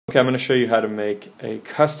Okay, I'm going to show you how to make a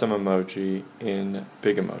custom emoji in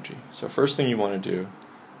Big Emoji. So first thing you want to do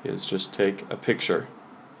is just take a picture,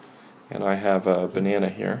 and I have a banana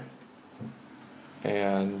here,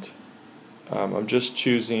 and I'm just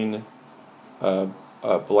choosing a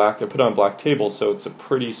black, I put on a black table so it's a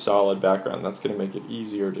pretty solid background. That's going to make it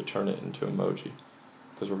easier to turn it into emoji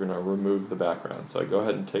because we're going to remove the background. So I go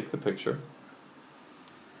ahead and take the picture,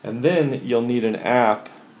 and then you'll need an app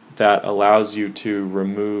that allows you to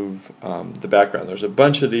remove the background. There's a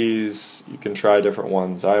bunch of these. You can try different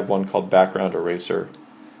ones. I have one called Background Eraser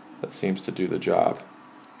that seems to do the job.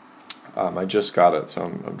 I just got it, so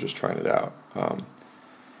I'm just trying it out.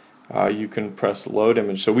 You can press load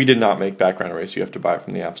image. So we did not make Background Eraser. You have to buy it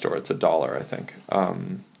from the App Store. It's $1, I think.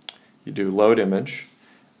 You do load image,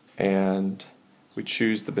 and we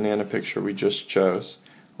choose the banana picture we just chose.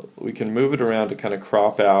 We can move it around to kind of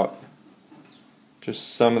crop out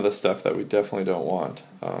just some of the stuff that we definitely don't want,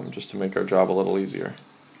 just to make our job a little easier.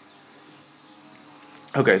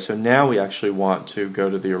 Okay, so now we actually want to go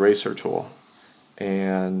to the eraser tool,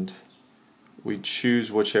 and we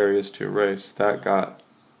choose which areas to erase. That got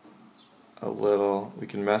a little, we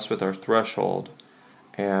can mess with our threshold,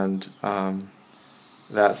 and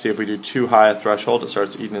see if we do too high a threshold, it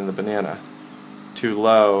starts eating the banana. Too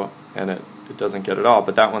low, and it doesn't get it all,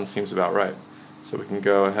 but that one seems about right. So we can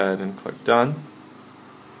go ahead and click done,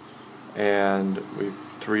 and we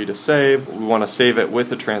 3 to save. We want to save it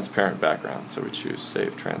with a transparent background, so we choose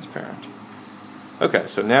Save Transparent. Okay,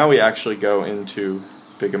 so now we actually go into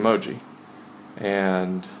Big Emoji,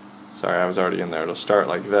 and sorry, I was already in there. It'll start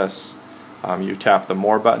like this. You tap the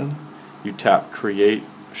More button, you tap Create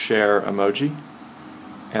Share Emoji,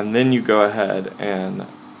 and then you go ahead and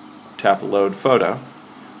tap Load Photo.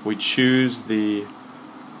 We choose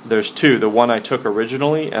there's two, the one I took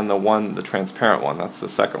originally and the transparent one. That's the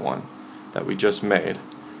second one that we just made.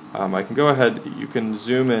 I can go ahead, you can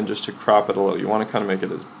zoom in just to crop it a little. You want to kind of make it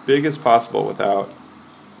as big as possible without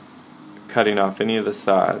cutting off any of the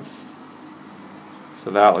sides. So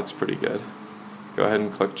that looks pretty good. Go ahead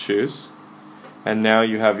and click choose, and now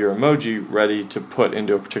you have your emoji ready to put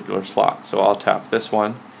into a particular slot. So I'll tap this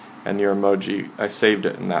one, and your emoji, I saved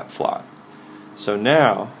it in that slot. So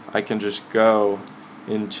now I can just go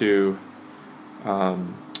into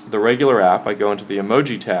the regular app. I go into the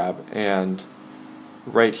emoji tab, and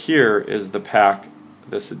right here is the pack.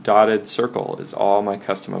 This dotted circle is all my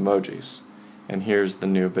custom emojis, and here's the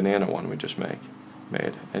new banana one we just made.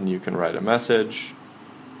 And you can write a message.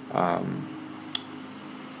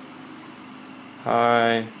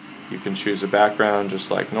 Hi. You can choose a background just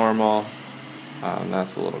like normal.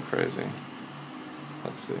 That's a little crazy.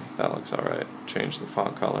 Let's see, that looks alright. Change the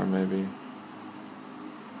font color maybe.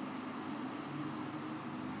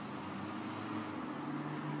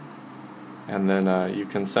 And then you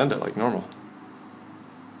can send it like normal.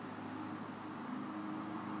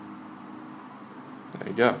 There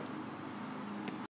you go.